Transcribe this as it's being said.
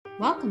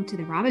Welcome to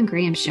the Robin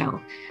Graham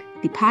Show,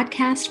 the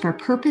podcast for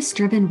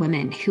purpose-driven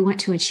women who want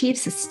to achieve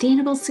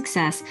sustainable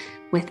success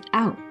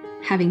without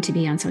having to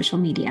be on social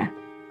media.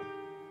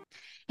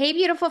 Hey,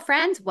 beautiful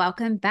friends.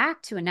 Welcome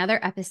back to another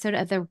episode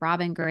of the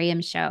Robin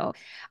Graham Show.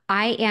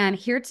 I am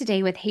here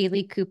today with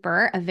Haley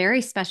Cooper, a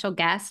very special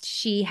guest.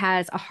 She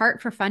has a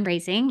heart for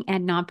fundraising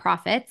and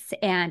nonprofits,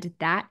 and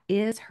that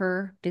is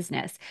her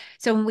business.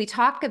 So when we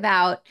talk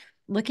about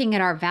looking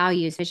at our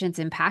values, visions,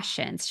 and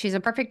passions, she's a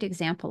perfect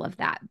example of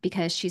that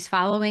because she's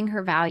following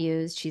her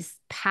values, she's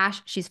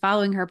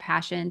following her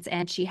passions,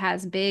 and she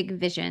has big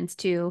visions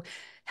to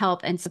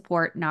help and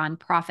support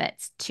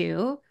nonprofits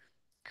too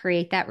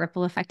create that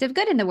ripple effect of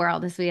good in the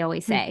world, as we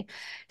always say.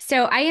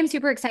 So I am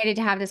super excited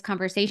to have this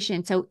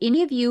conversation. So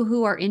any of you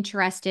who are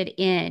interested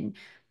in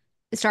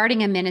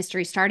starting a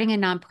ministry, starting a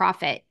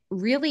nonprofit,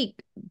 really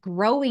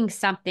growing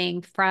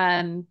something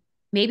from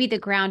maybe the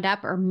ground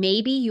up, or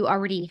maybe you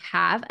already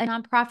have a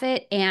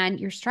nonprofit and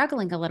you're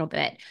struggling a little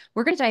bit,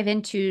 we're going to dive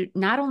into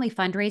not only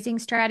fundraising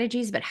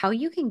strategies, but how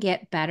you can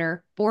get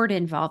better board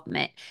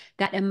involvement,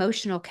 that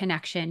emotional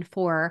connection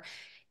for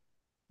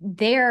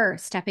they're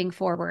stepping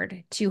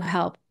forward to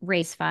help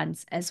raise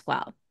funds as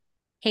well.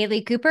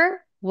 Haley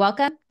Cooper,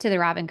 welcome to the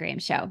Robin Graham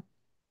Show.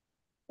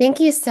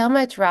 Thank you so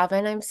much,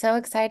 Robin. I'm so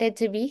excited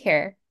to be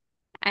here.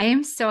 I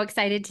am so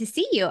excited to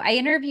see you. I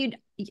interviewed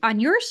on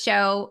your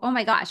show. Oh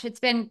my gosh,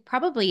 it's been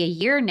probably a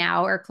year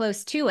now or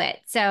close to it.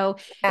 So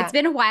it's Yeah.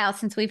 been a while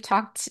since we've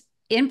talked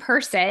in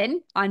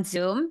person on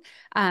Zoom.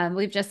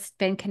 We've just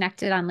been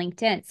connected on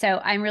LinkedIn. So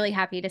I'm really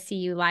happy to see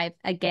you live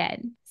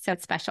again. So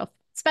it's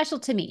special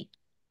to me.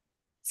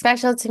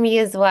 Special to me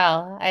as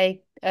well.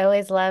 I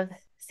always love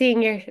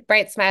seeing your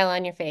bright smile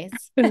on your face.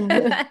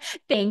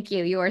 Thank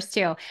you. Yours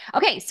too.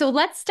 Okay, so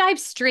let's dive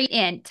straight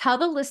in. Tell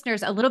the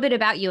listeners a little bit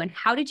about you and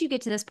how did you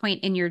get to this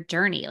point in your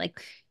journey?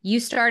 Like you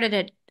started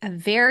at a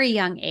very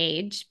young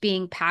age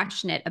being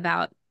passionate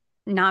about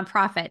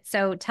nonprofits.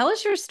 So tell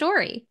us your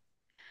story.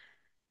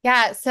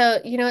 Yeah, so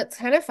it's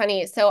kind of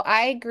funny. So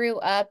I grew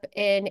up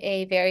in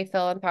a very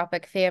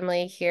philanthropic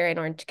family here in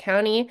Orange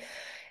County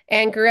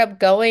and grew up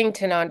going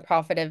to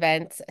nonprofit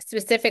events,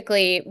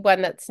 specifically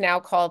one that's now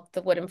called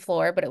the Wooden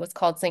Floor, but it was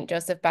called St.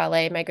 Joseph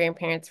Ballet. My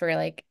grandparents were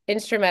like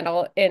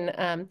instrumental in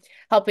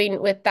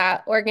helping with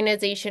that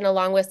organization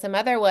along with some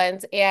other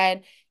ones.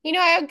 And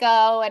I would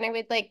go and I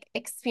would like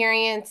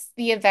experience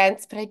the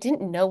events, but I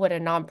didn't know what a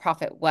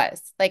nonprofit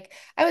was. Like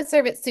I would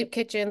serve at soup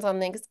kitchens on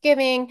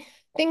Thanksgiving,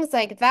 things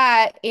like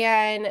that.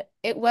 And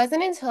it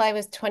wasn't until I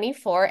was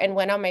 24 and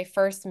went on my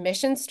first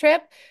missions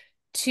trip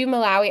to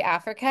Malawi,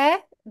 Africa,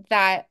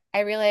 that I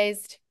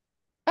realized,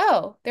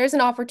 oh, there's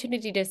an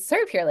opportunity to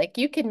serve here. Like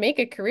you can make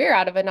a career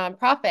out of a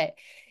nonprofit.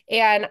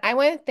 And I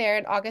went there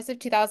in August of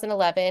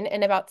 2011.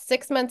 And about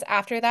 6 months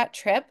after that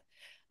trip,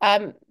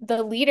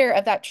 the leader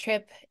of that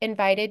trip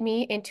invited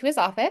me into his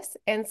office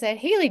and said,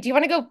 Haley, do you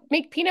want to go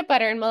make peanut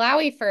butter in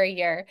Malawi for a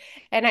year?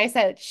 And I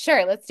said,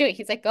 sure, let's do it.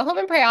 He's like, go home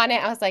and pray on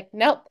it. I was like,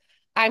 nope,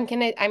 I'm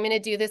gonna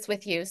do this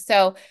with you.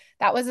 So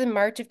that was in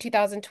March of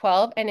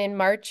 2012. And in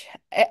March,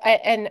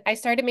 and I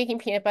started making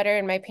peanut butter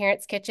in my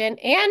parents' kitchen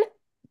and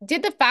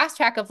did the fast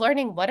track of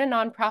learning what a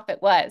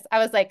nonprofit was. I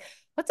was like,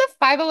 what's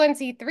a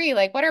 501(c)(3)?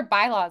 Like, what are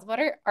bylaws? What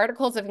are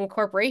articles of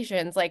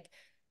incorporations? Like,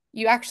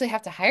 you actually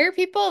have to hire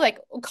people, like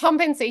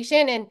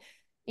compensation. And,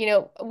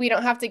 we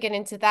don't have to get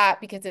into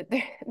that because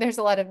there's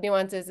a lot of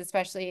nuances,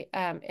 especially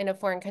in a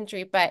foreign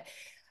country. But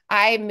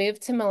I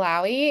moved to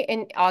Malawi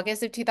in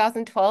August of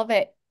 2012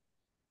 at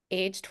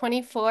age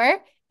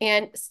 24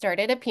 and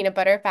started a peanut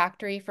butter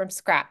factory from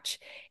scratch.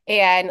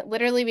 And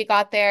literally, we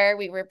got there,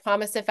 we were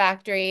promised a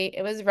factory,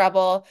 it was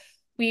rubble.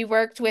 We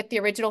worked with the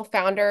original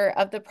founder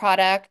of the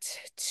product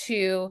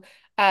to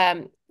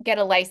get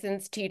a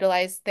license to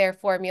utilize their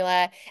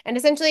formula. And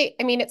essentially,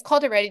 I mean, it's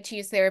called a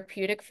ready-to-use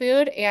therapeutic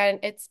food, and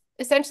it's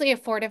essentially a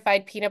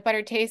fortified peanut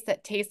butter taste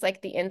that tastes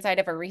like the inside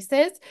of a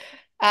Reese's.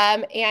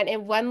 And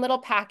in one little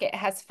packet, it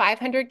has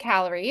 500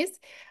 calories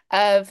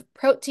of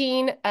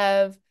protein,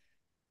 of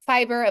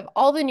fiber, of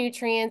all the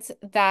nutrients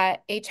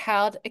that a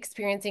child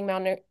experiencing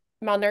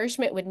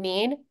malnourishment would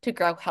need to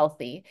grow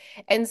healthy.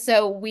 And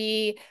so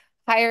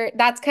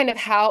that's kind of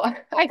how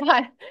I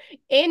got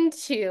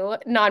into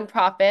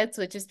nonprofits,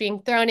 which is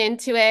being thrown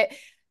into it,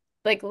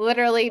 like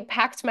literally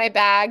packed my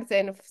bags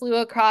and flew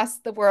across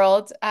the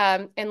world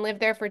and lived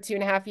there for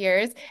 2.5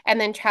 years and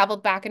then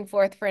traveled back and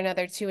forth for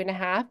another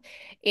 2.5.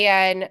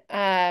 And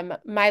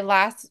my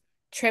last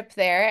trip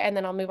there, and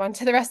then I'll move on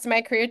to the rest of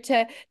my career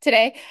to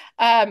today.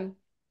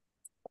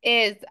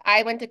 Is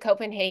I went to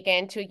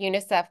Copenhagen to a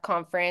UNICEF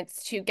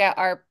conference to get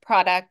our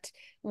product,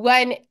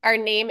 our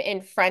name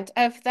in front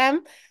of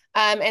them,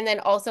 and then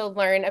also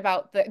learn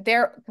about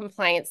their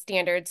compliance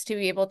standards to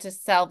be able to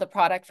sell the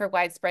product for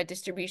widespread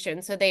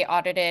distribution. So they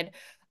audited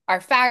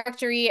our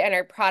factory and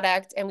our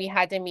product, and we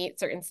had to meet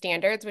certain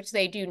standards, which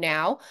they do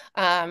now,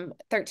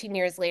 13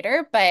 years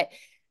later. But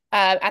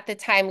at the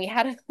time,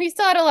 we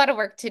still had a lot of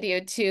work to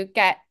do to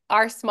get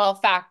our small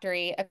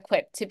factory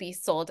equipped to be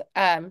sold.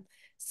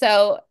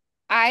 So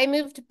I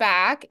moved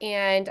back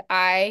and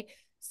I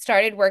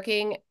started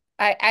working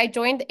I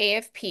joined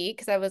AFP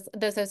because I was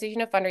the Association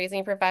of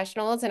Fundraising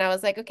Professionals, and I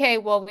was like, okay,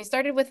 well, we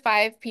started with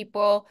 5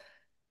 people,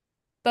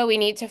 but we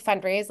need to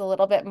fundraise a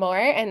little bit more.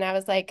 And I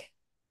was like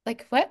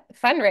what?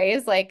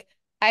 Fundraise? Like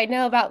I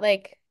know about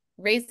like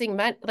raising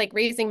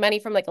money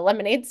from like a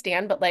lemonade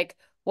stand, but like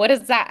what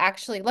does that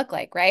actually look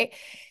like, right?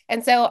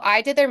 And so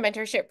I did their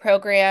mentorship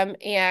program,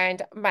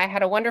 and I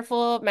had a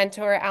wonderful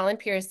mentor, Alan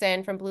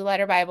Pearson from Blue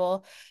Letter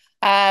Bible,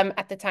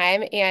 at the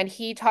time, and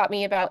he taught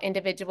me about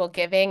individual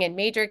giving and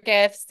major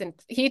gifts, and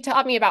he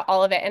taught me about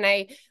all of it. And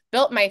I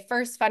built my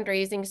first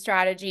fundraising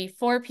strategy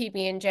for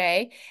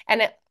PB&J,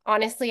 and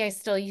honestly, I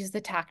still use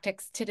the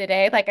tactics to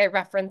today. Like I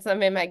reference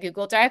them in my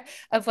Google Drive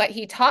of what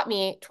he taught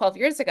me 12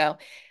 years ago.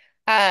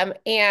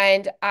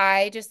 And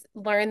I just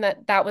learned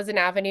that that was an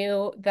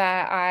avenue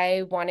that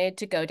I wanted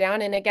to go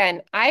down. And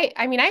again,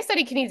 I mean, I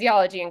studied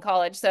kinesiology in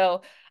college,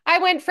 so I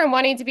went from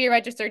wanting to be a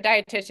registered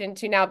dietitian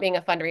to now being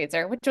a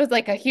fundraiser, which was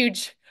like a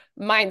huge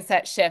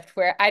mindset shift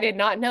where I did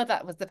not know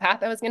that was the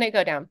path I was going to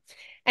go down.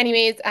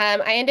 Anyways,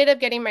 I ended up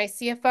getting my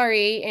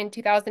CFRE in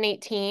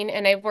 2018,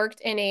 and I've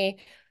worked in a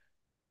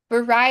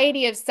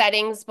variety of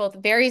settings, both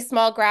very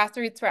small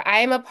grassroots, where I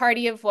am a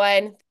party of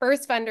one.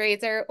 First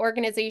fundraiser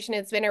organization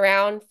has been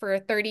around for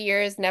 30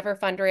 years, never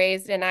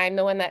fundraised, and I'm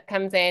the one that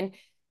comes in.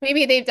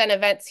 Maybe they've done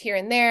events here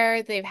and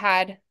there. They've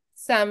had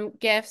some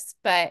gifts,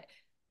 but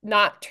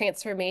not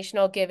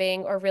transformational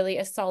giving or really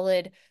a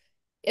solid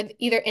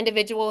either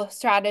individual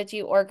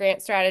strategy or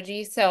grant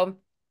strategy. So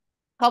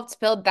helped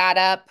build that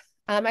up.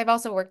 I've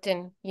also worked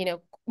in,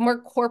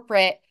 more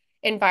corporate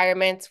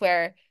environments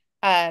where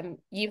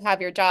you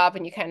have your job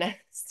and you kind of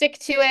stick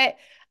to it.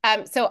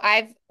 So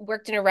I've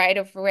worked in a wide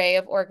array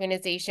of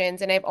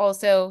organizations, and I've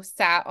also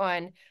sat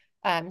on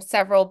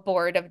several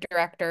board of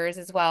directors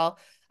as well.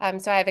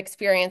 So I've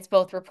experienced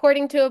both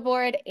reporting to a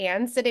board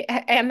and sitting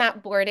and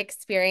that board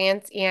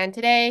experience. And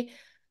today,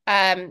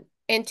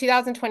 in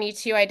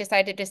 2022, I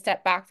decided to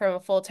step back from a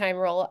full-time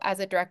role as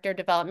a director of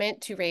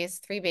development to raise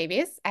 3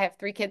 babies. I have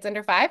 3 kids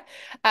under 5.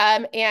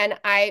 And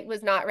I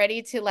was not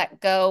ready to let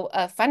go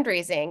of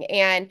fundraising.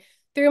 And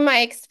through my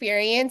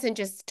experience and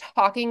just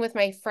talking with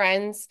my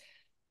friends,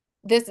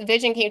 this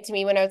vision came to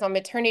me when I was on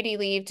maternity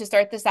leave to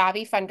start the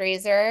Savvy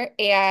fundraiser.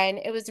 And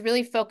it was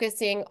really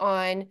focusing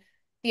on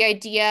the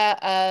idea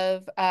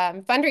of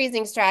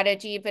fundraising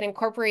strategy, but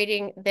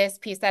incorporating this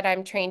piece that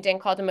I'm trained in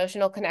called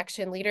emotional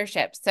connection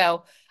leadership.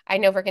 So I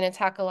know we're going to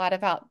talk a lot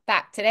about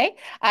that today.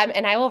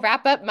 And I will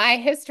wrap up my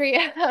history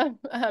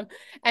of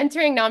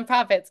entering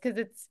nonprofits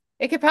because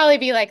it could probably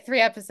be like 3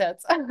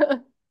 episodes.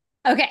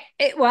 Okay.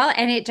 Well,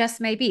 and it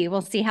just may be. We'll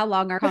see how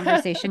long our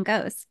conversation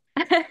goes.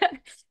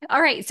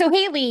 All right. So,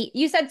 Haley,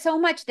 you said so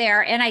much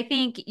there, and I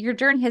think your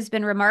journey has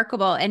been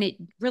remarkable, and it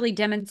really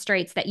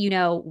demonstrates that you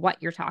know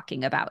what you're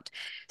talking about.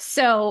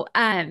 So,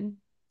 I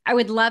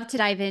would love to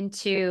dive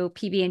into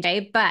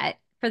PB&J, but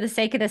for the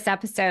sake of this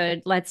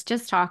episode, let's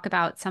just talk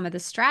about some of the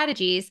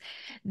strategies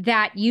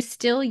that you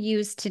still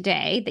use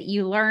today that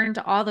you learned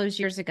all those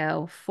years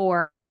ago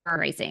for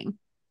raising.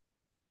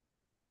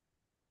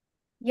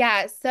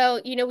 Yeah,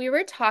 so we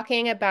were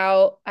talking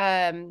about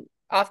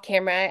off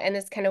camera, and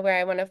this kind of where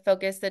I want to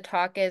focus the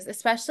talk is,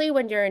 especially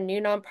when you're a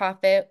new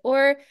nonprofit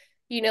or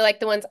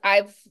like the ones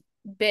I've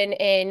been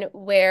in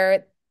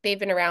where they've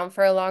been around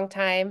for a long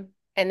time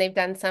and they've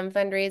done some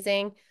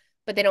fundraising,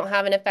 but they don't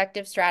have an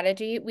effective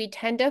strategy. We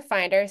tend to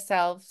find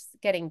ourselves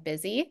getting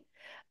busy.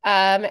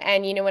 And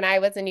when I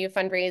was a new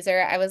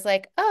fundraiser, I was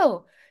like,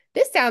 oh,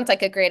 this sounds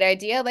like a great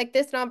idea. Like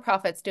this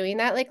nonprofit's doing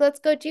that. Like,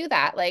 let's go do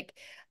that. Like,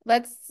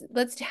 let's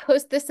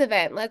host this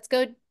event. Let's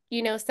go,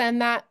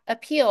 send that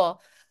appeal.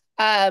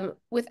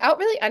 Without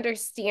really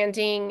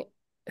understanding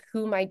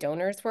who my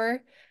donors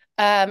were.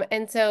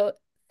 And so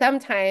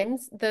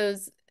sometimes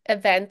those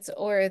events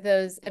or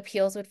those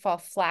appeals would fall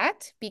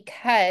flat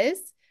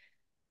because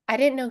I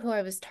didn't know who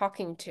I was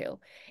talking to.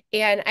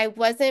 And I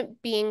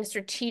wasn't being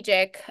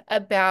strategic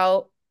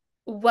about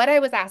what I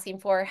was asking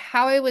for,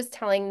 how I was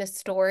telling the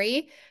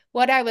story,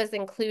 what I was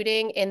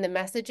including in the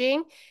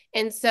messaging.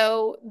 And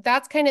so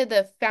that's kind of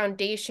the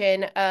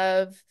foundation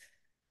of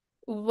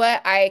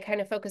what I kind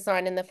of focus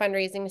on in the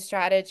fundraising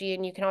strategy.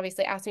 And you can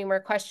obviously ask me more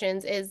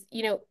questions is,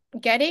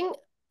 getting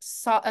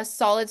a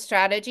solid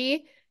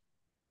strategy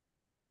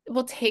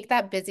will take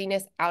that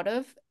busyness out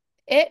of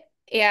it,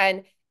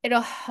 and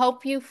it'll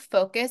help you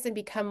focus and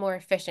become more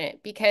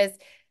efficient because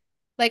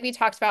like we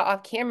talked about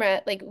off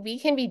camera, like we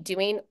can be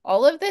doing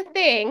all of the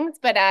things,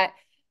 but at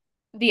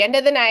the end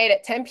of the night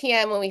at 10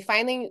 p.m. when we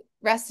finally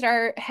rested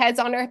our heads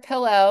on our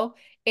pillow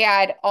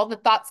and all the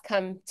thoughts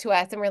come to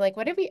us and we're like,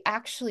 what did we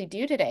actually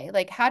do today?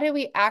 Like, how did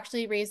we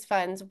actually raise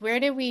funds? Where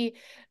did we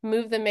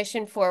move the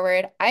mission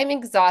forward? I'm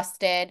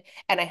exhausted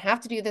and I have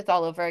to do this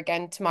all over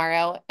again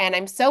tomorrow. And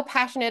I'm so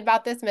passionate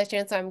about this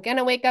mission, so I'm going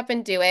to wake up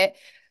and do it.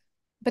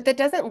 But that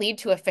doesn't lead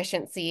to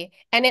efficiency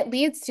and it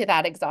leads to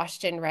that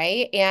exhaustion,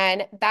 right?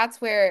 And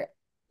that's where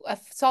a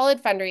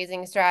solid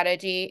fundraising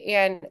strategy,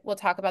 and we'll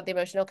talk about the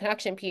emotional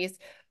connection piece,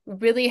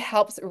 really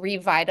helps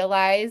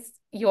revitalize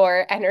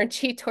your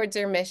energy towards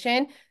your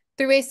mission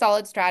through a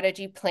solid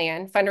strategy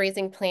plan,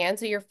 fundraising plan.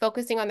 So you're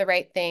focusing on the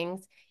right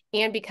things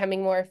and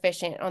becoming more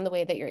efficient on the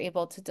way that you're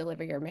able to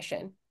deliver your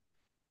mission.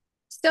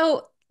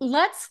 So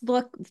let's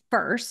look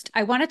first.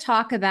 I want to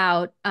talk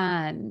about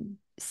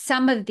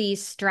some of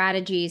these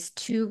strategies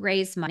to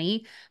raise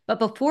money. But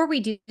before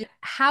we do,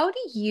 how do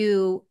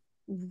you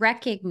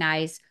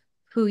recognize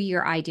who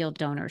your ideal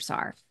donors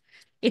are?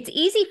 It's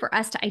easy for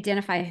us to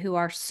identify who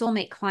our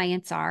soulmate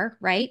clients are,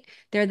 right?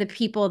 They're the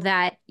people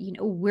that,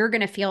 we're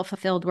going to feel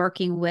fulfilled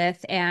working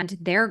with, and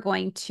they're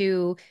going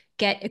to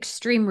get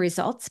extreme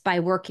results by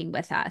working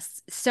with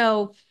us.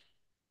 So,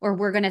 or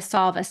we're going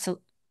to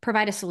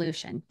provide a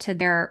solution to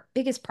their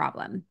biggest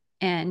problem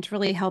and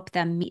really help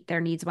them meet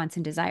their needs, wants,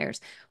 and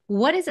desires.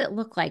 What does it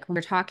look like when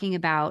we're talking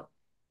about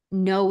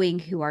knowing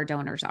who our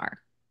donors are?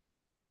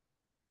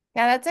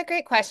 Yeah, that's a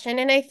great question.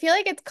 And I feel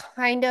like it's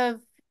kind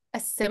of a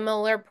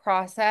similar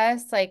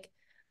process. Like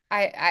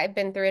I've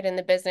been through it in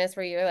the business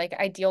where you're like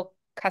ideal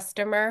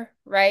customer,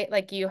 right?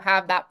 Like you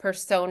have that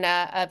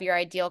persona of your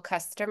ideal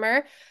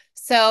customer.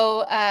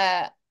 So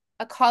a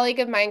colleague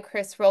of mine,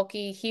 Chris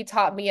Rolke, he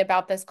taught me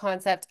about this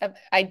concept of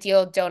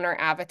ideal donor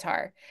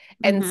avatar.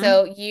 And Mm-hmm.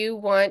 so you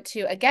want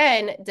to,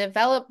 again,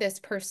 develop this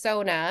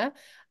persona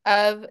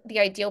of the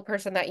ideal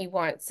person that you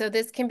want. So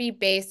this can be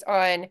based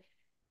on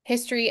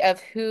history of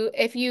who,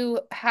 if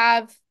you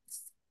have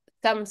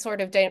some sort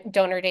of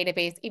donor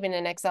database, even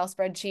an Excel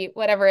spreadsheet,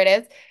 whatever it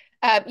is,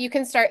 you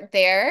can start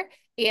there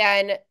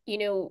and,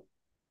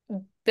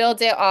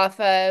 build it off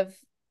of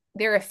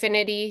their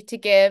affinity to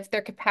give,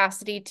 their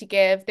capacity to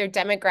give, their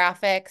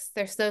demographics,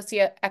 their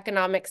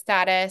socioeconomic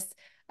status,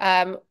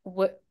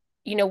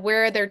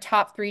 where are their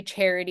top three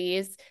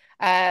charities,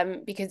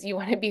 because you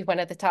want to be one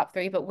of the top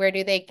three, but where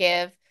do they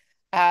give?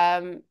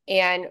 And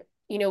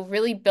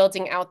really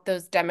building out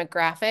those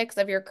demographics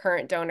of your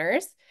current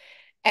donors.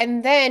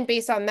 And then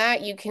based on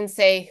that, you can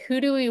say,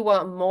 who do we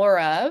want more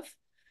of?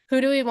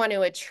 Who do we want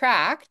to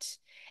attract?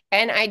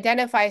 And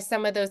identify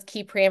some of those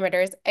key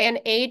parameters. And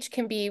age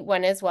can be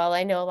one as well.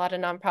 I know a lot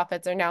of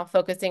nonprofits are now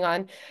focusing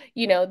on,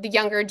 the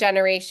younger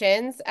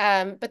generations.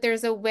 But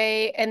there's a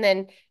way, and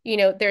then,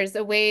 there's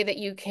a way that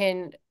you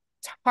can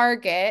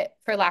target,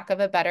 for lack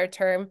of a better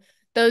term,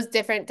 those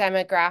different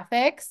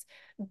demographics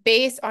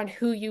based on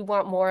who you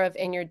want more of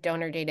in your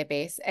donor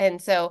database.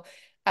 And so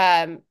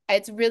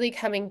it's really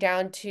coming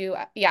down to,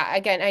 yeah,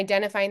 again,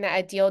 identifying the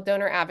ideal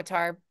donor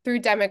avatar through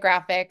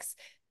demographics,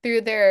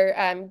 through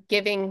their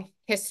giving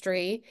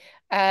history,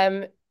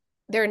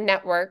 their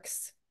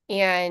networks,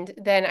 and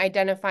then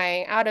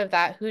identifying out of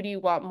that, who do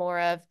you want more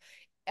of,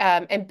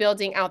 and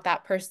building out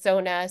that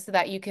persona so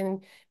that you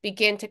can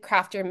begin to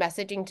craft your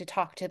messaging to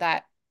talk to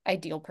that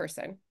ideal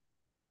person.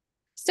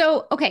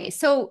 So, okay.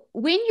 So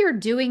when you're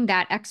doing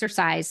that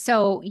exercise,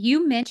 so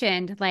you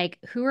mentioned like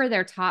who are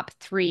their top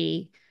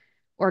three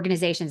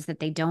organizations that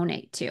they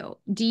donate to?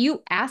 Do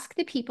you ask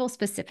the people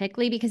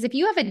specifically? Because if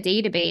you have a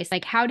database,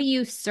 like how do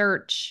you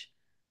search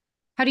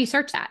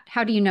that?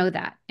 How do you know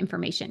that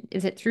information?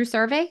 Is it through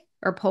survey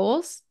or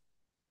polls?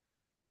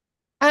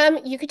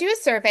 You could do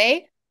a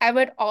survey. I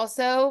would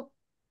also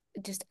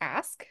just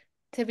ask,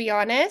 to be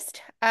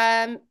honest.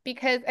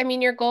 Because I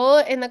mean, your goal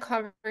in the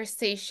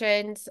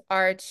conversations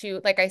are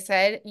to, like I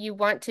said, you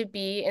want to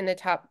be in the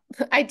top,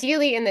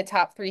 ideally in the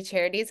top three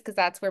charities, because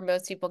that's where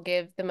most people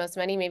give the most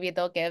money. Maybe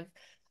they'll give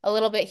a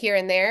little bit here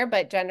and there,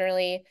 but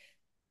generally,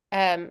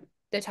 the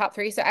top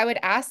three. So I would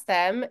ask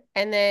them,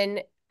 and then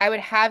I would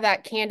have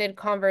that candid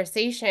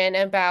conversation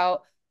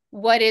about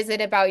what is it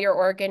about your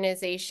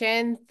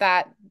organization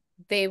that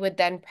they would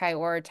then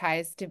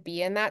prioritize to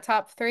be in that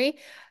top three.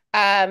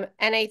 And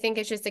I think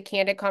it's just a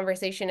candid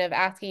conversation of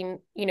asking,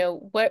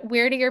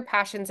 where do your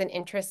passions and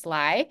interests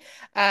lie?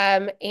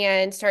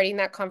 And starting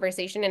that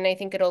conversation. And I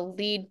think it'll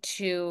lead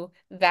to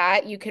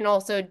that. You can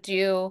also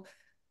do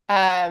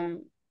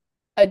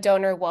a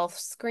donor wealth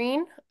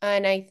screen.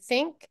 And I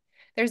think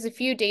there's a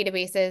few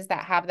databases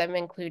that have them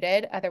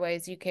included.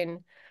 Otherwise, you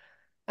can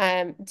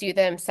do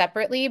them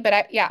separately.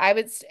 But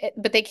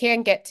but they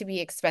can get to be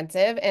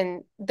expensive,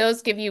 and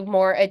those give you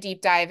more a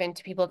deep dive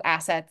into people's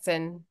assets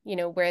and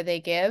where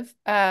they give.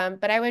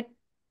 But I would,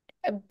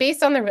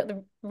 based on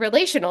the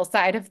relational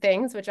side of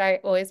things, which I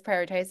always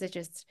prioritize, is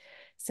just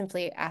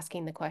simply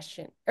asking the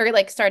question, or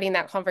like starting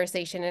that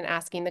conversation and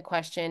asking the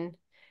question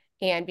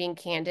and being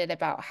candid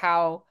about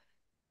how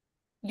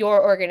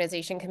your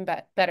organization can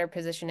better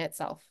position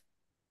itself.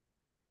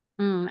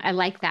 I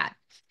like that.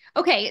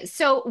 Okay,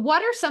 so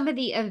what are some of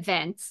the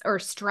events or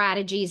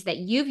strategies that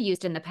you've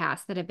used in the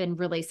past that have been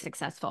really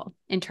successful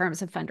in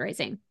terms of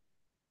fundraising?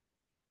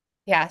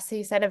 Yeah, so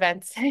you said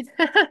events.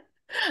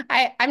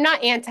 I'm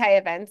not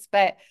anti-events,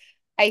 but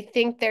I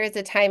think there's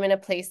a time and a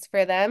place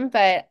for them.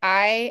 But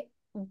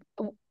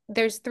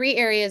there's three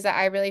areas that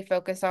I really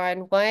focus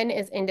on. One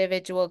is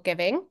individual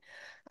giving.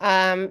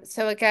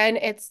 So again,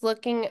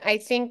 I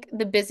think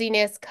the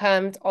busyness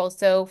comes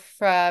also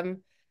from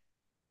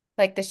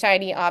like the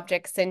shiny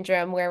object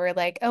syndrome where we're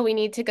like, oh, we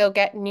need to go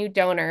get new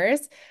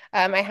donors.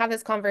 I have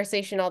this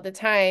conversation all the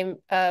time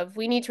of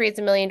we need to raise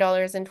 $1 million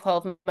in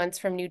 12 months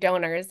from new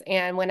donors.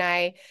 And when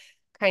I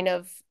kind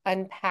of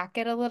unpack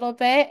it a little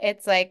bit,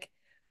 it's like,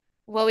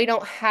 well, we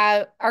don't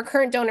have our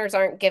current donors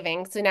aren't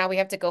giving, so now we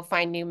have to go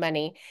find new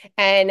money.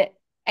 And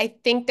I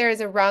think there's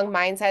a wrong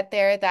mindset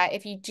there that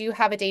if you do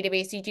have a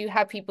database, you do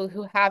have people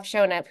who have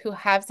shown up, who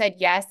have said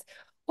yes,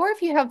 or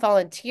if you have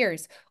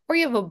volunteers, or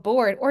you have a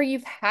board, or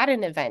you've had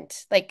an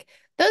event, like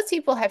those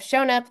people have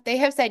shown up, they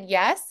have said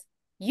yes,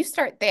 you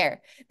start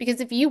there.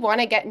 Because if you want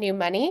to get new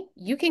money,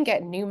 you can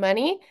get new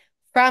money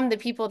from the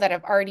people that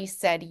have already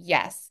said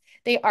yes.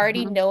 They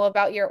already Mhm. know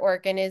about your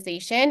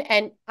organization.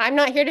 And I'm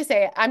not here to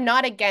say I'm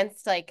not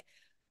against like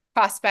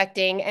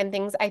prospecting and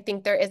things. I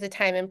think there is a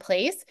time and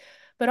place,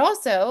 but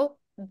also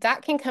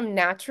that can come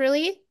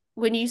naturally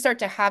when you start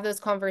to have those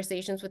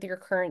conversations with your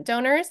current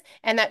donors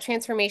and that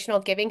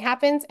transformational giving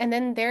happens. And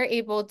then they're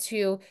able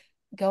to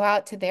go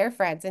out to their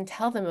friends and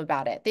tell them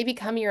about it. They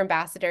become your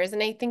ambassadors.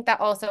 And I think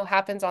that also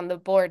happens on the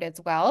board as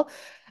well.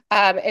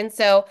 And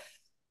so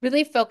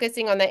really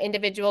focusing on the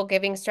individual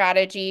giving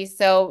strategy.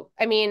 So,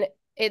 I mean,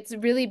 it's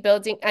really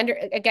building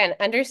again,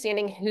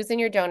 understanding who's in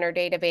your donor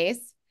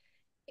database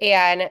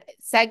and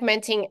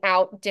segmenting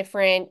out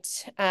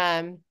different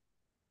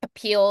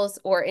appeals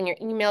or in your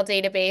email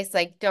database.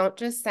 Like, don't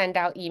just send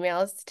out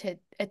emails to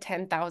a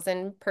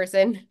 10,000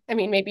 person. I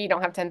mean, maybe you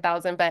don't have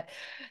 10,000, but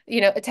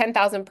a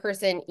 10,000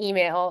 person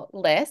email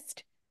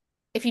list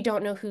if you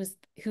don't know who's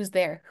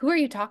there. Who are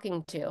you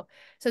talking to?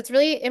 So it's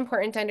really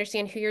important to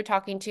understand who you're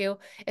talking to.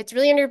 It's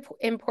really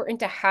important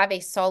to have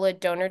a solid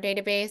donor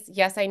database.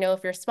 Yes, I know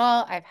if you're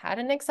small, I've had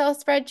an Excel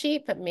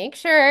spreadsheet, but make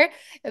sure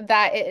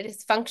that it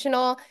is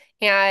functional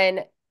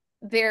and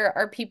there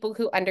are people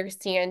who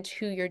understand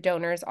who your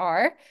donors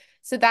are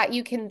so that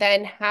you can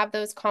then have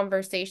those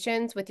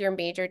conversations with your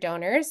major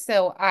donors.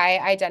 So I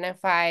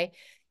identify,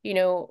 you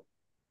know,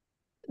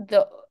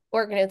 the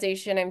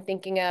organization I'm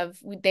thinking of,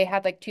 they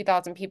had like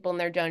 2,000 people in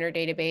their donor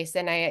database,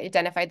 and I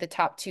identified the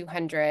top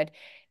 200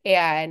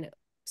 and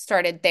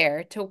started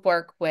there to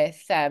work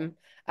with them.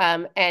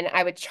 And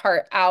I would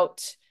chart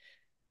out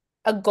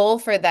a goal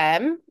for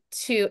them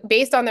to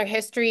based on their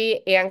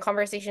history and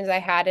conversations I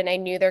had, and I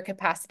knew their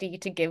capacity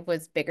to give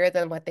was bigger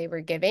than what they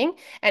were giving,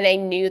 and I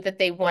knew that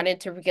they wanted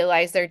to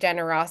realize their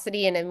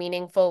generosity in a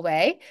meaningful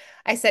way.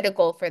 I set a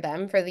goal for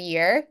them for the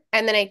year,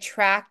 and then I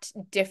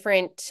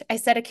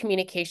set a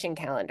communication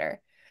calendar.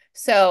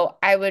 So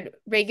I would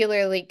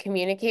regularly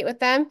communicate with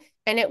them,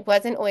 and it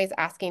wasn't always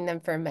asking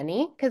them for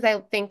money because I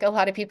think a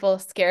lot of people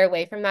scare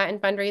away from that in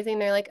fundraising.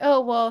 They're like,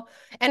 oh, well,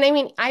 and I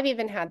mean, I've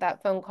even had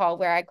that phone call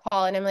where I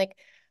call and I'm like,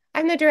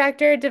 I'm the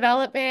director of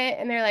development.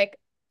 And they're like,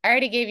 I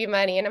already gave you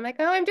money. And I'm like,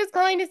 oh, I'm just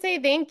calling to say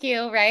thank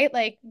you, right?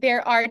 Like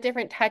there are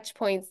different touch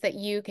points that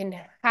you can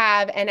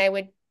have. And I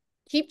would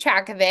keep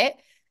track of it.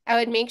 I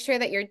would make sure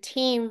that your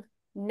team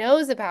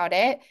knows about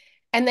it.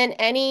 And then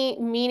any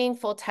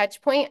meaningful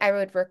touch point, I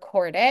would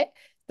record it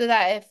so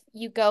that if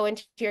you go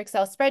into your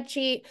Excel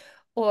spreadsheet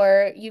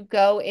or you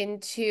go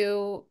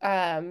into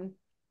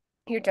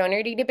your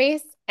donor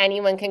database,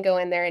 anyone can go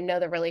in there and know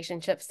the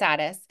relationship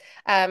status.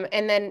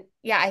 And then,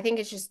 yeah, I think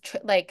it's just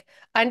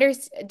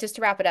just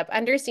to wrap it up,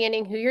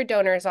 understanding who your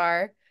donors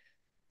are,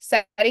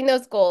 setting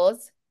those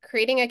goals,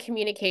 creating a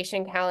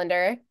communication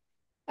calendar,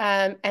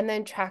 and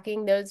then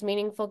tracking those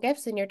meaningful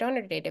gifts in your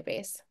donor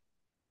database.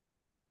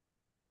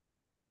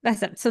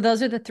 That's it. So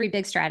those are the three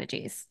big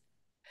strategies.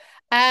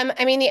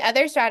 I mean, the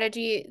other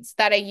strategies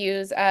that I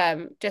use,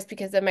 just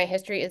because of my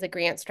history, is a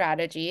grant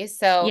strategy.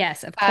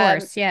 Yes, of Um,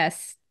 course.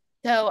 Yes.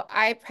 So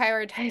I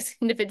prioritize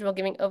individual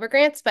giving over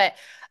grants, but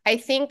I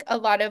think a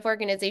lot of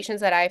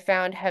organizations that I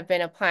found have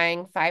been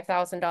applying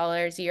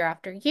 $5,000 year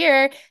after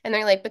year. And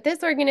they're like, but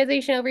this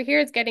organization over here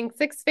is getting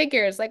six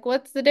figures. Like,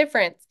 what's the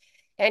difference?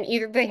 And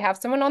either they have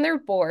someone on their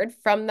board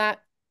from that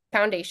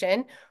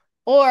foundation,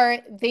 or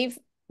they've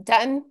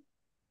done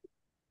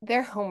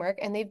their homework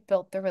and they've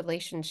built the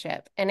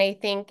relationship. And I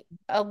think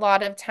a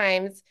lot of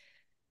times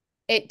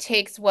it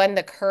takes one,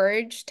 the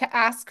courage to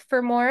ask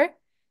for more,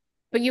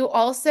 but you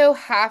also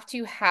have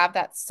to have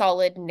that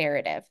solid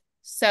narrative.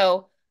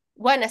 So,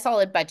 one, a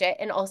solid budget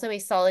and also a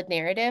solid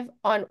narrative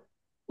on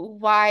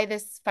why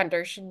this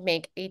funder should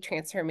make a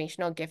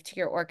transformational gift to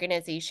your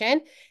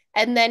organization.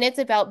 And then it's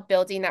about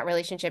building that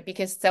relationship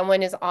because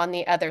someone is on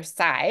the other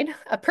side.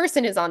 A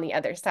person is on the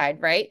other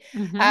side, right?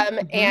 Mm-hmm.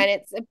 Mm-hmm. And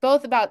it's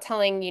both about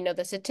telling,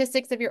 the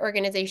statistics of your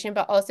organization,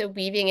 but also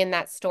weaving in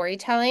that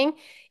storytelling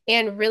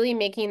and really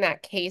making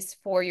that case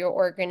for your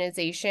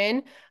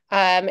organization.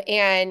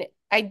 And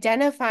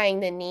identifying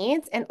the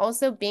needs and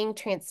also being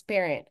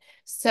transparent.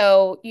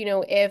 So,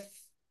 if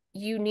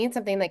you need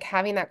something like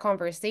having that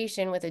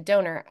conversation with a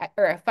donor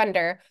or a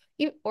funder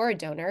or a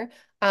donor.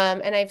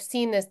 And I've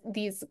seen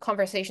these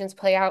conversations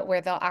play out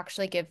where they'll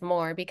actually give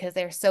more because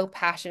they're so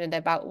passionate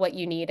about what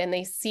you need and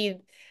they see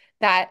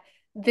that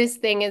this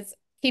thing is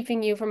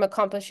keeping you from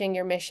accomplishing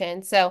your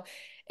mission. So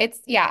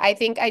yeah, I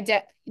think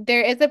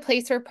there is a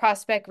place for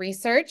prospect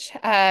research.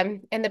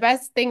 And the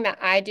best thing that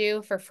I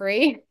do for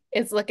free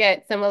is look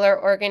at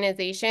similar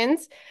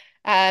organizations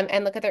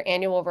and look at their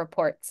annual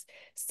reports.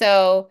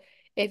 So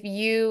if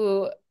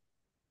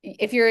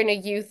you're in a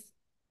youth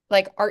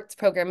like arts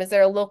program? Is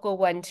there a local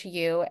one to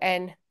you,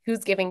 and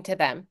who's giving to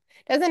them?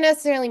 Doesn't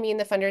necessarily mean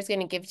the funder is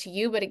going to give to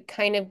you, but it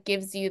kind of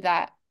gives you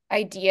that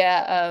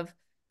idea of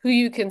who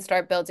you can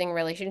start building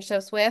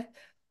relationships with.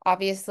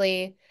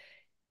 Obviously,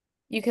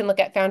 you can look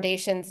at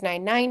Foundation's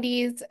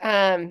 990s.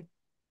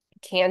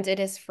 Candid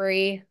is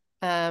free.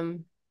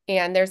 And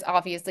there's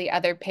obviously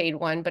other paid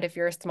one, but if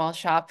you're a small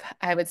shop,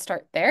 I would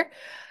start there.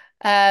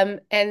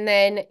 And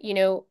then,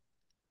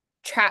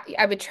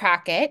 I would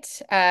track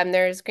it.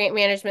 There's grant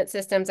management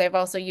systems. I've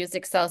also used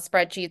Excel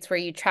spreadsheets where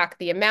you track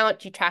the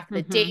amount, you track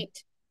the Mm-hmm.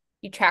 date,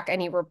 you track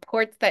any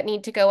reports that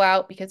need to go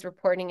out because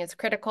reporting is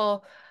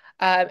critical.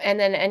 And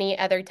then any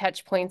other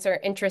touch points or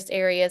interest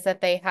areas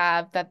that they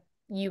have that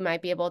you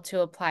might be able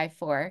to apply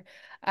for.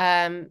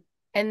 And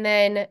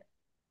then,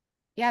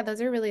 yeah,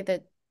 those are really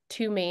the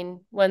two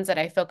main ones that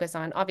I focus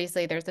on.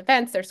 Obviously, there's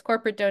events, there's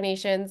corporate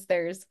donations,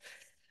 there's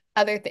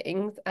other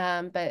things,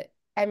 but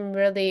I'm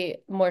really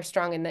more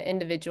strong in the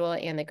individual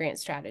and the grant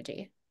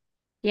strategy.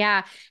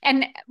 Yeah.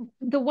 And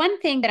the one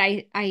thing that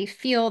I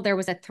feel there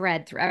was a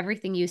thread through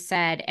everything you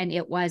said, and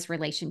it was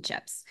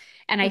relationships.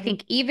 And I Mhm.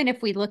 think even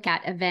if we look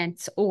at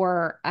events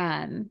or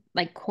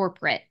like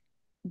corporate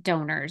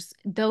donors,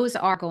 those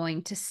are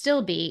going to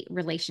still be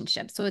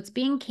relationships. So it's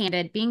being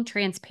candid, being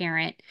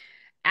transparent,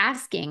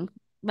 asking,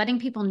 letting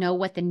people know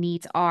what the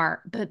needs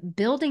are, but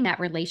building that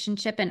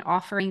relationship and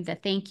offering the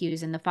thank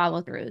yous and the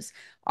follow throughs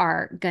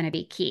are going to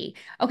be key.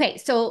 Okay,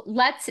 so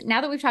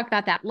now that we've talked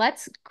about that,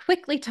 let's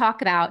quickly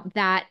talk about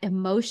that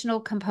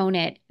emotional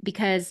component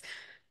because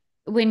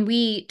when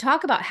we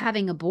talk about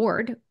having a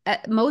board,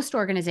 most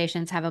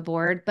organizations have a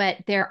board, but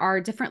there are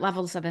different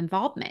levels of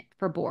involvement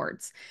for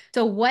boards.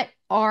 So, what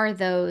are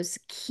those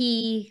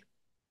key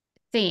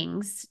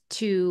things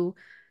to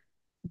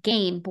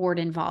gain board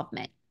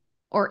involvement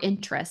or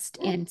interest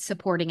in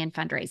supporting and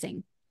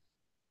fundraising?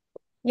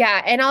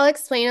 Yeah, and I'll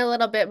explain a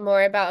little bit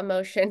more about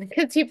emotion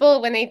because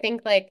people, when they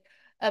think like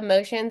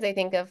emotions, they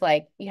think of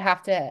like you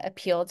have to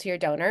appeal to your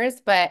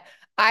donors, but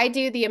I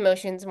do the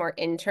emotions more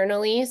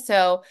internally.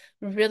 So,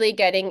 really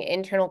getting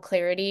internal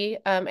clarity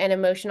and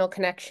emotional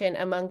connection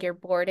among your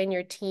board and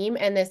your team.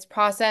 And this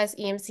process,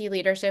 EMC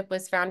Leadership,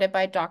 was founded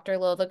by Dr.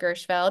 Lola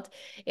Gershfeld,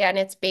 and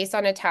it's based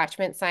on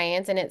attachment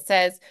science. And it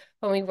says,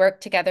 when we work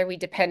together, we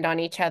depend on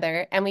each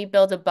other and we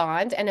build a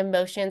bond, and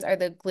emotions are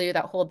the glue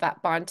that hold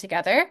that bond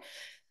together.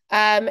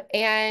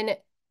 And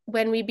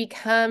when we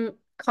become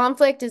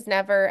conflict is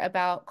never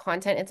about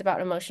content, it's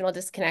about emotional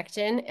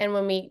disconnection. And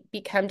when we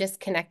become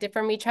disconnected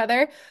from each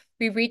other,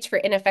 we reach for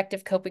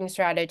ineffective coping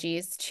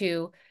strategies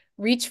to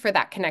reach for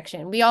that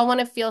connection. We all want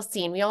to feel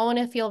seen, we all want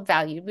to feel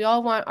valued, we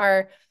all want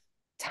our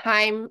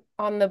time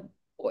in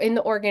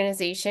the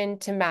organization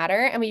to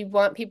matter, and we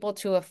want people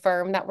to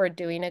affirm that we're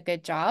doing a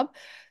good job.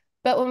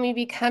 But when we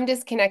become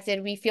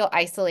disconnected, we feel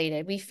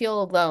isolated. We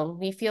feel alone.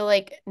 We feel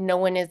like no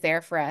one is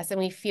there for us. And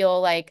we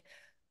feel like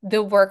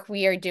the work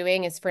we are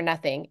doing is for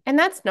nothing. And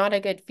that's not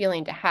a good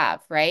feeling to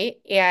have, right?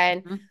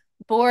 And Mhm.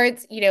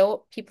 boards,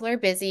 people are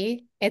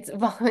busy. It's a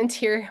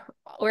volunteer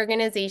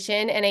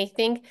organization. And I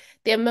think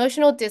the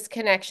emotional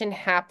disconnection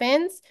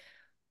happens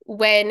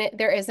when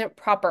there isn't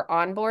proper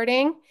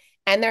onboarding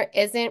and there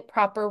isn't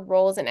proper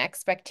roles and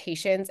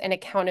expectations and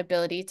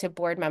accountability to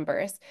board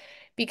members.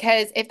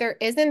 Because if there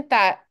isn't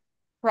that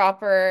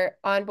proper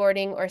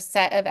onboarding or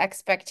set of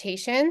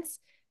expectations,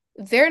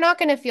 they're not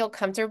going to feel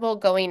comfortable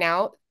going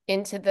out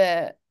into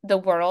the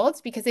world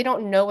because they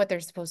don't know what they're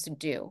supposed to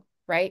do,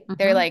 right?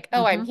 They're Mhm. like,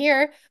 "Oh, I'm Mhm.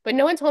 here, but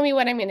no one told me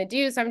what I'm going to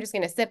do, so I'm just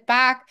going to sit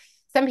back."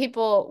 Some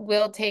people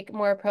will take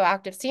more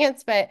proactive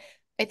stance, but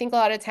I think a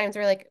lot of times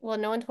we're like, well,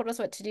 no one told us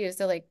what to do.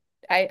 So like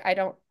I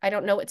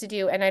don't know what to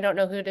do and I don't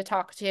know who to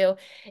talk to.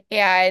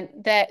 And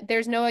that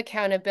there's no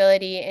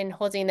accountability in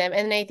holding them.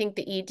 And I think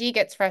the ED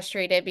gets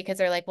frustrated because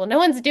they're like, well, no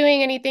one's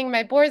doing anything.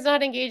 My board's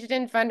not engaged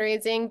in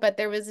fundraising, but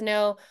there was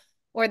no,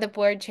 or the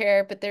board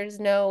chair, but there's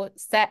no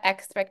set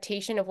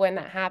expectation of when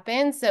that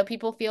happens. So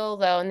people feel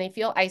alone, they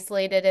feel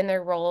isolated in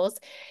their roles,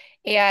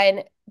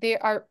 and they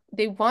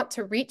want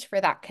to reach for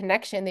that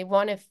connection. They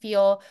want to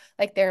feel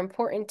like they're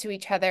important to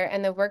each other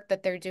and the work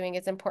that they're doing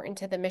is important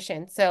to the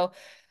mission. So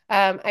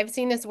I've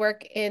seen this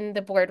work in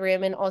the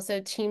boardroom and also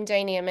team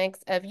dynamics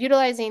of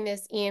utilizing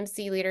this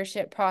EMC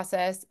leadership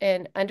process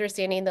and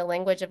understanding the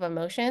language of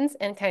emotions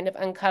and kind of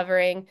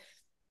uncovering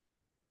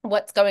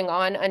what's going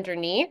on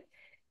underneath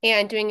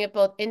and doing it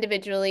both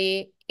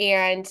individually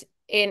and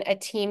in a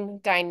team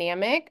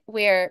dynamic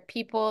where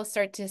people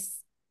start to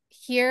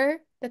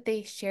hear that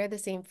they share the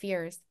same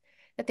fears,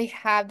 that they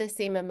have the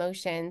same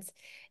emotions.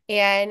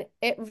 And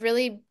it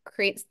really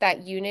creates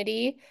that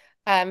unity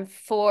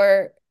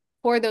for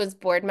those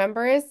board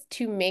members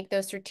to make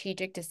those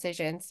strategic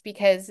decisions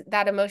because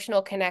that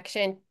emotional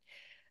connection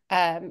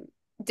um,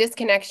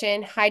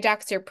 disconnection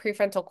hijacks your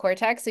prefrontal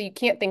cortex. So you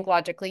can't think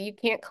logically, you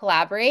can't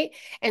collaborate.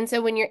 And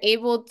so when you're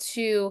able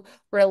to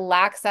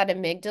relax that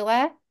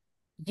amygdala,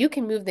 you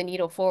can move the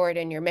needle forward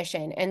in your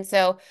mission. And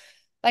so,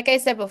 like I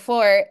said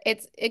before,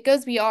 it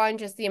goes beyond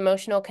just the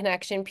emotional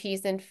connection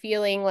piece and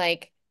feeling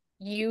like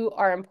you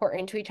are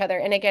important to each other.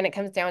 And again, it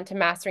comes down to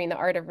mastering the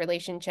art of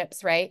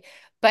relationships, right?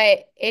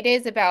 But it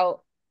is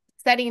about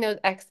setting those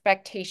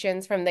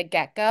expectations from the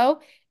get-go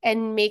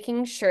and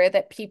making sure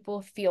that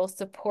people feel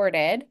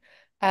supported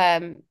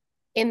in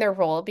their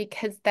role,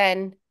 because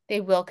then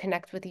they will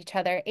connect with each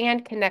other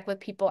and connect with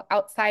people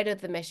outside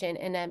of the mission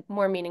in a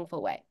more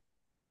meaningful way.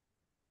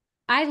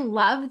 I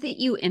love that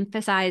you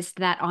emphasized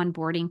that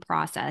onboarding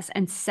process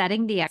and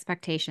setting the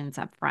expectations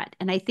up front.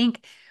 And I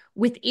think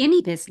with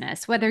any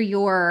business, whether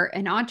you're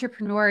an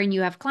entrepreneur and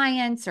you have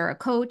clients, or a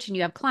coach and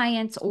you have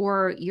clients,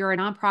 or you're a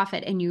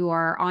nonprofit and you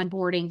are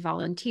onboarding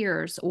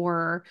volunteers,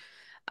 or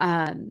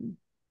um,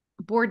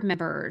 board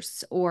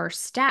members or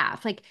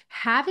staff, like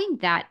having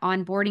that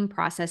onboarding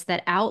process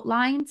that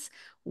outlines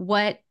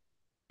what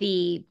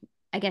the,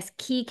 I guess,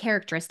 key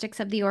characteristics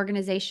of the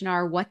organization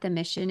are, what the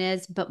mission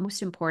is, but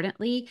most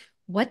importantly,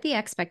 what the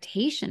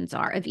expectations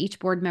are of each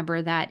board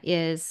member that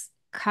is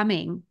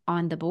coming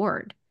on the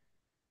board.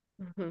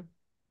 Mm-hmm.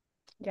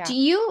 Yeah. Do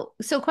you,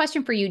 so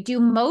question for you, do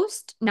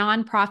most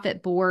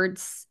nonprofit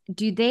boards,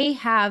 do they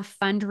have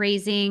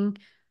fundraising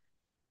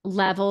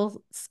levels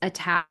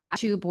attached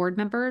to board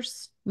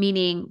members,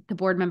 meaning the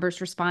board members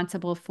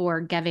responsible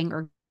for giving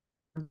or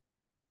a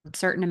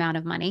certain amount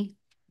of money?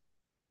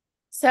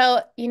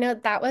 So,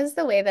 that was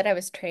the way that I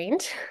was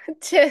trained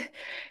to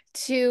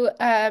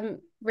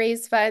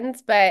raise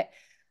funds, but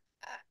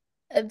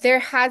there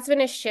has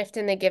been a shift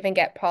in the give and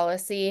get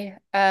policy.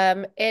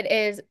 It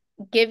is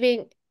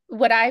giving,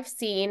 what I've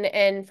seen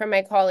and from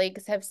my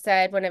colleagues have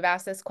said when I've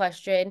asked this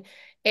question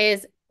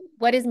is,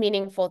 what is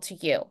meaningful to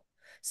you?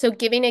 So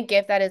giving a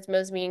gift that is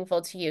most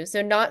meaningful to you.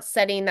 So not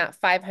setting that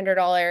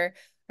 $500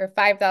 or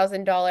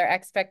 $5,000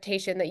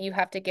 expectation that you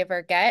have to give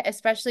or get,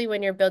 especially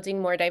when you're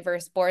building more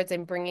diverse boards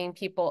and bringing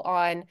people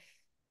on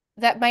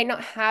that might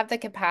not have the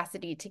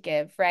capacity to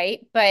give,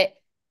 right? But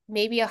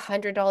maybe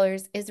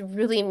 $100 is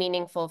really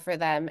meaningful for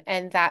them,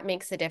 and that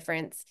makes a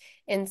difference.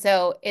 And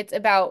so it's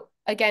about,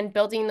 again,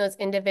 building those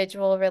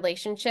individual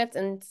relationships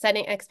and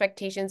setting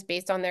expectations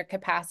based on their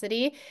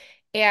capacity.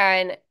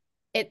 And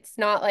it's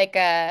not like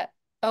a,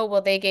 oh,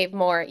 well, they gave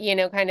more,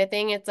 kind of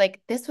thing. It's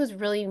like, this was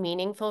really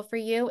meaningful for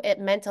you. It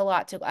meant a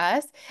lot to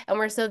us. And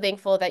we're so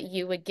thankful that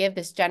you would give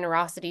this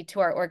generosity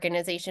to our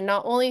organization,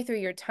 not only through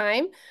your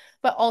time,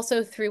 but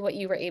also through what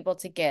you were able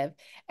to give.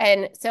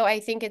 And so I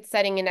think it's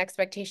setting an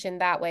expectation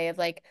that way of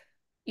like,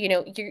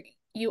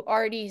 you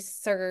already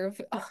serve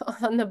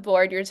on the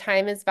board. Your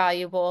time is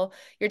valuable.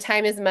 Your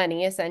time is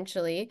money,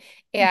 essentially.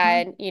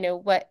 Mhm.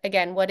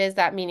 And, what is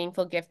that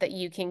meaningful gift that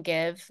you can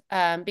give?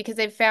 Because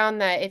I've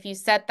found that if you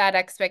set that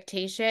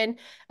expectation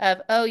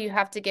of, oh, you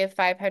have to give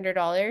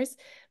 $500,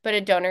 but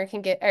a donor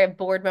can get, or a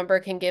board member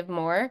can give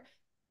more,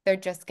 they're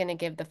just going to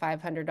give the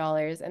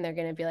 $500 and they're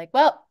going to be like,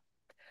 well,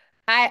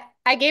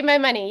 I gave my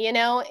money,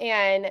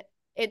 and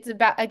it's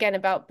about, again,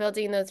 about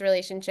building those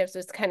relationships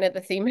was kind of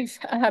the theme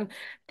of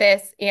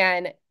this,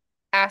 and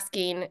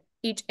asking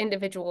each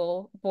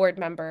individual board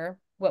member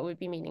what would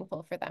be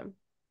meaningful for them.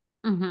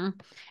 Hmm.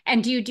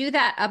 And do you do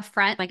that up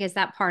front? Like, is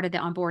that part of the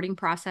onboarding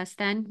process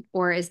then?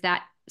 Or is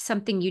that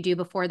something you do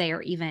before they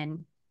are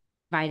even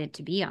invited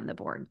to be on the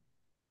board?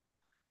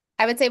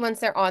 I would say once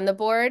they're on the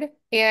board,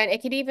 and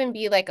it could even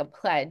be like a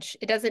pledge.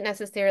 It doesn't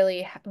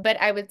necessarily, but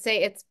I would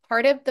say it's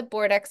part of the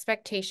board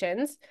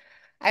expectations.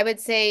 I would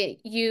say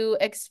you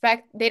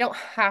expect, they don't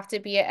have to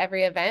be at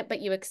every event,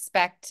 but you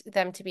expect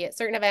them to be at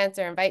certain events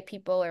or invite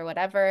people or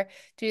whatever,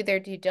 do their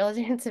due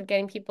diligence of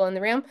getting people in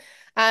the room.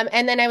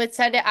 And then I would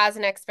set it as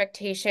an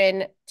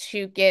expectation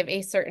to give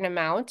a certain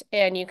amount,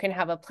 and you can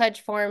have a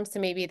pledge form. So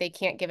maybe they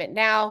can't give it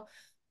now,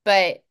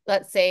 but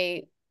let's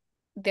say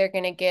they're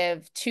going to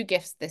give 2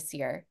 gifts this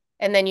year.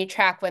 And then you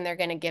track when they're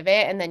going to give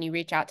it, and then you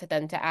reach out to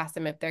them to ask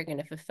them if they're going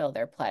to fulfill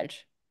their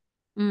pledge.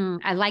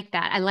 I like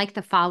that. I like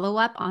the follow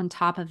up on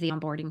top of the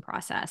onboarding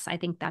process. I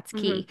think that's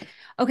Mm-hmm. key.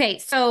 Okay,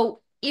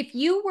 so if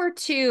you were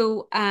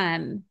to,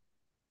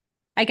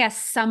 I guess,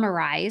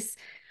 summarize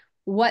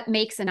what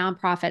makes a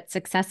nonprofit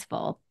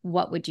successful,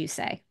 what would you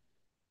say?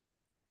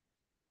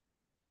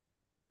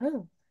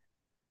 Oh,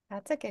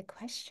 that's a good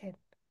question.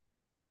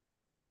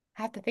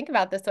 I have to think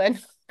about this one.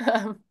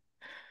 Um,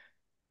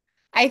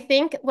 I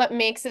think what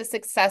makes a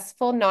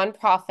successful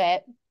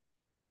nonprofit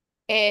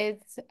is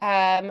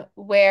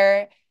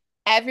where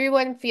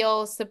everyone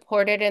feels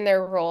supported in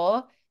their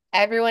role.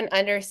 Everyone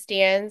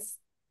understands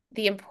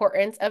the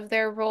importance of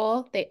their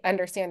role. They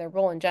understand their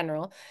role in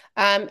general.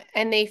 And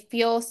they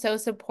feel so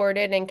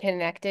supported and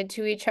connected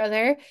to each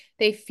other.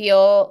 They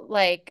feel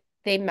like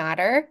they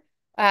matter,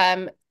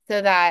 so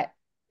that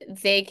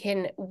they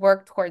can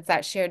work towards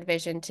that shared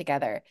vision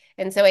together.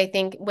 And so I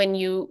think when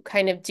you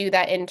kind of do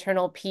that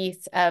internal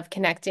piece of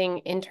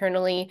connecting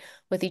internally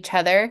with each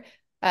other,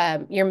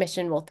 your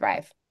mission will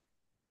thrive.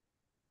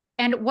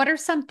 And what are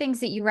some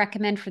things that you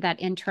recommend for that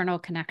internal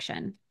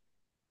connection?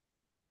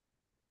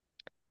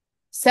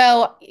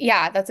 So,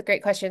 yeah, that's a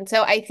great question.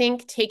 So, I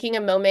think taking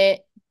a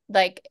moment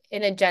like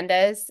in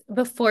agendas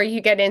before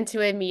you get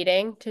into a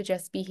meeting to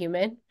just be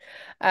human.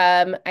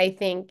 I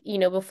think,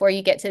 before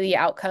you get to the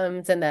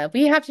outcomes and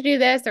we have to do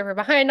this or we're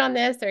behind on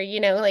this or,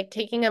 like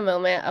taking a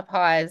moment, a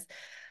pause,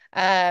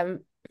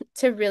 um,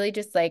 to really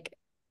just like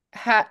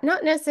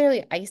not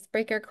necessarily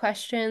icebreaker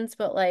questions,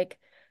 but like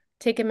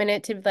take a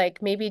minute to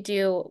like maybe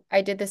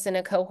I did this in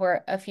a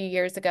cohort a few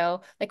years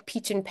ago, like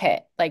peach and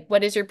pit. Like,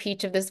 what is your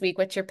peach of this week?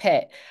 What's your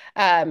pit?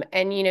 And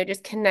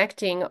just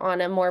connecting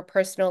on a more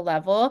personal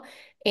level.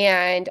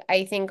 And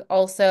I think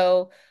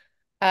also,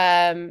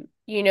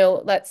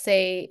 let's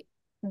say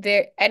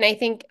and I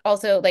think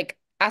also like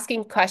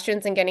asking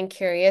questions and getting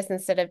curious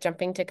instead of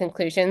jumping to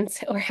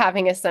conclusions or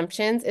having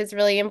assumptions is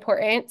really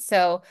important.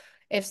 So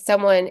if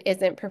someone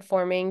isn't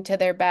performing to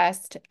their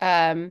best,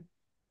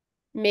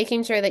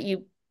 making sure that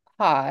you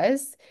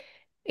pause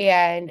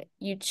and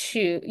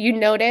you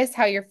notice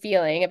how you're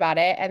feeling about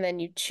it, and then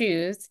you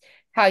choose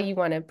how you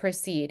want to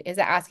proceed. Is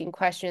it asking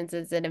questions?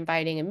 Is it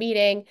inviting a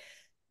meeting?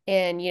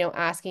 And,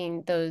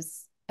 asking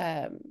those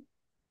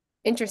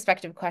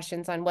introspective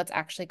questions on what's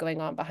actually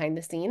going on behind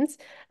the scenes.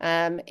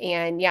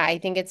 And yeah, I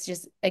think it's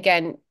just,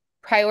 again,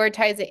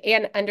 prioritizing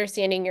and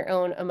understanding your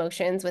own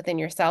emotions within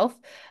yourself,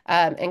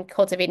 and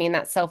cultivating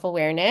that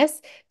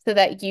self-awareness so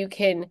that you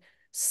can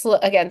slow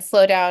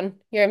down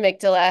your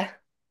amygdala,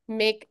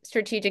 make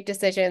strategic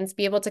decisions,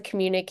 be able to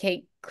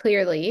communicate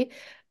clearly,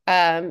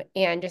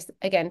 and just,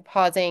 again,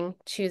 pausing,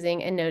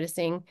 choosing, and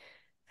noticing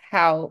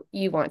how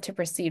you want to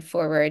proceed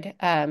forward,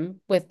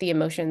 with the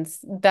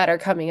emotions that are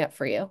coming up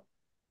for you.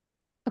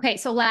 Okay,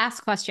 so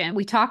last question.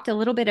 We talked a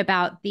little bit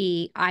about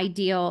the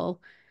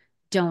ideal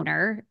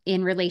donor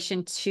in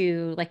relation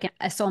to like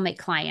a soulmate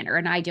client or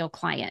an ideal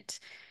client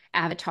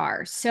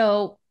avatar.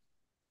 So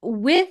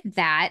with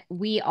that,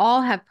 we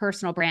all have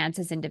personal brands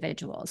as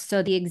individuals.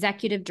 So the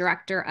executive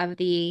director of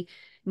the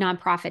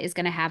nonprofit is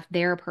going to have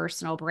their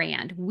personal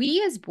brand.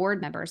 We as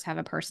board members have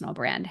a personal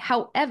brand.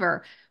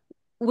 However,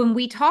 when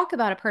we talk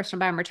about a personal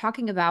brand, we're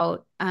talking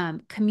about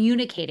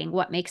communicating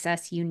what makes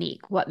us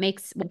unique, what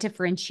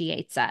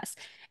differentiates us.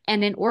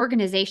 And an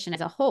organization as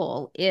a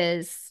whole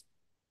is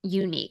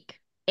unique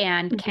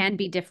and can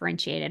be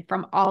differentiated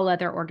from all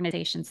other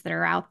organizations that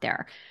are out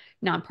there,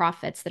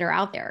 nonprofits that are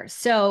out there.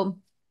 So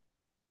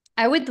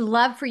I would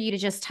love for you to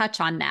just touch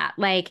on that.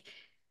 Like,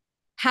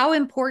 how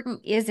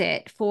important is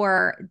it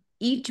for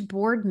each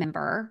board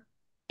member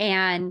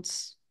and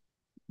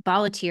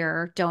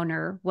volunteer,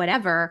 donor,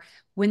 whatever,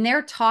 when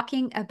they're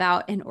talking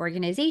about an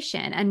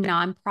organization, a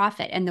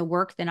nonprofit, and the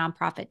work the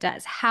nonprofit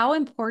does? How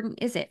important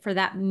is it for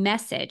that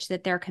message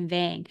that they're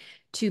conveying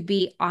to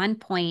be on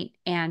point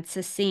and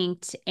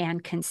succinct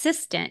and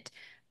consistent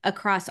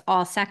across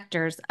all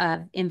sectors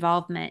of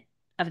involvement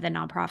of the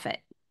nonprofit?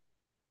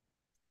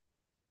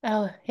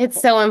 Oh,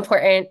 it's so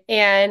important.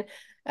 And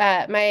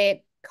my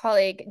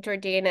colleague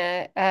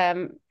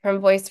Jordana, from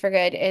Voice for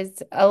Good,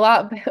 is a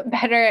lot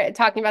better at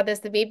talking about this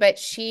than me, but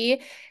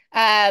she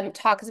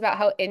talks about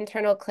how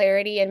internal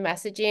clarity and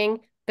messaging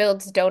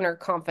builds donor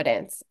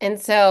confidence. And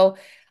so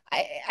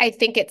I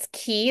think it's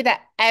key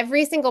that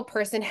every single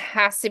person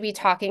has to be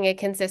talking a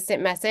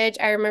consistent message.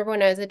 I remember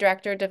when I was a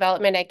director of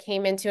development, I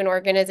came into an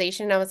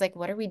organization and I was like,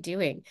 what are we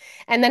doing?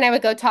 And then I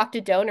would go talk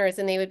to donors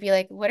and they would be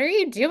like, what are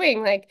you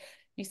doing? Like,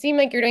 you seem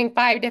like you're doing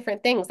 5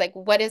 different things. Like,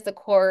 what is the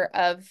core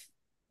of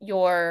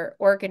your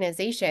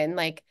organization?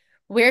 Like,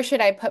 where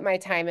should I put my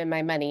time and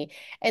my money?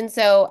 And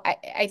so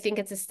I think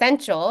it's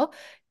essential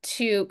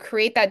to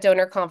create that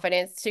donor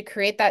confidence, to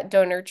create that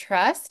donor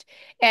trust.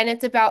 And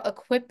it's about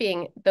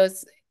equipping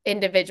those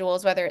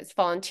individuals, whether it's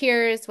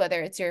volunteers,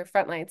 whether it's your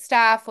frontline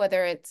staff,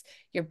 whether it's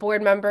your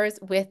board members,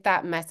 with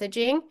that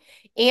messaging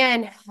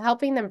and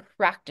helping them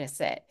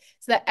practice it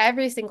so that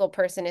every single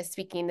person is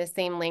speaking the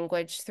same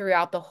language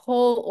throughout the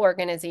whole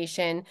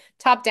organization,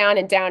 top down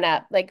and down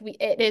up. Like,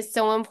 it is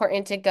so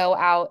important to go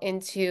out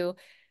into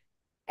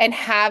and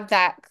have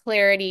that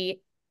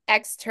clarity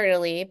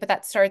externally, but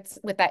that starts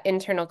with that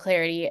internal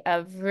clarity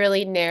of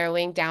really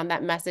narrowing down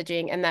that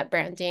messaging and that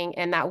branding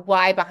and that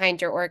why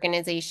behind your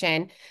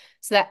organization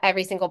so that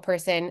every single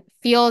person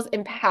feels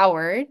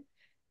empowered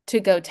to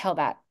go tell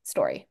that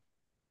story.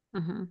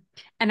 Mm-hmm.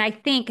 And I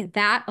think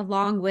that,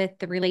 along with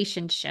the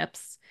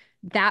relationships,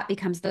 that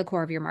becomes the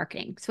core of your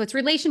marketing. So it's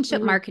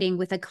relationship marketing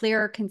with a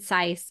clear,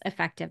 concise,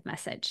 effective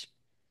message.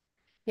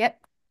 Yep,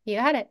 you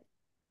got it.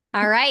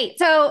 All right.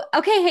 So,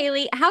 okay,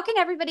 Haley, how can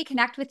everybody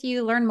connect with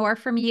you, learn more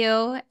from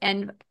you,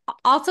 and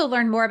also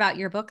learn more about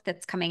your book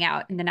that's coming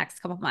out in the next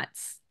couple of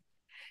months?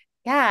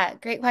 Yeah,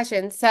 great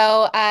question.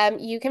 So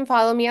you can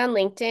follow me on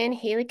LinkedIn,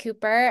 Haley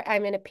Cooper.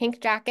 I'm in a pink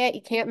jacket.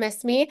 You can't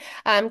miss me.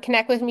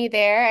 Connect with me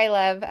there. I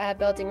love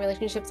building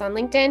relationships on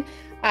LinkedIn.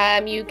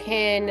 You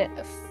can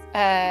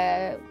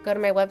go to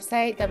my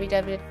website,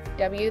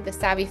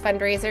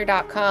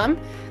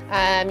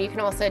 www.thesavvyfundraiser.com. You can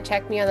also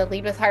check me on the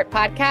Lead with Heart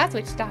podcast,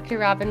 which Dr.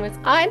 Robin was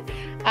on.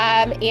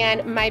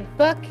 And my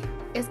book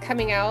is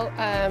coming out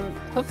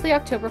hopefully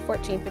October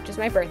 14th, which is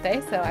my birthday.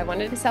 So I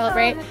wanted to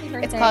celebrate.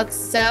 It's called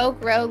Sow,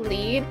 Grow,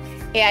 Lead.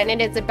 And it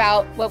is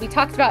about what we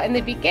talked about in the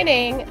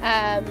beginning,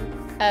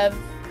 of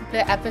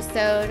the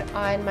episode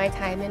on my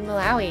time in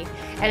Malawi.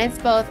 And it's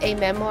both a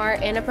memoir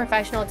and a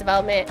professional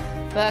development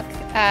book.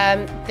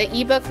 The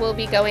ebook will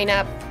be going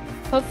up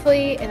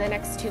hopefully in the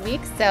next 2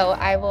 weeks. So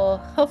I will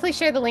hopefully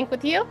share the link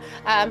with you,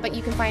 but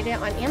you can find it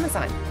on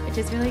Amazon, which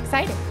is really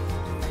exciting.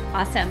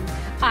 Awesome.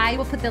 I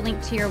will put the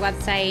link to your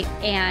website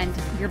and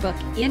your book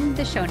in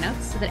the show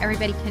notes so that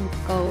everybody can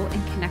go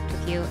and connect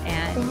with you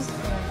and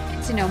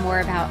get to know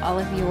more about all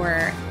of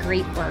your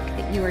great work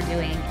that you are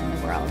doing in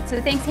the world.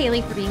 So thanks,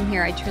 Haley, for being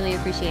here. I truly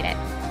appreciate it.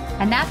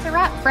 And that's a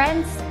wrap,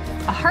 friends.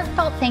 A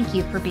heartfelt thank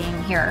you for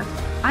being here.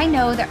 I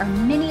know there are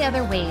many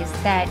other ways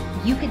that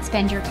you could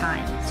spend your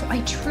time, so I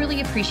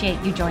truly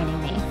appreciate you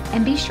joining me.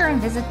 And be sure and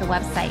visit the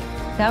website,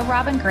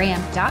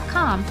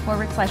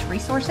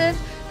 therobingraham.com/resources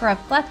for a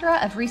plethora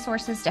of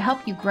resources to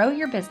help you grow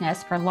your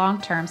business for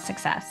long-term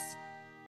success.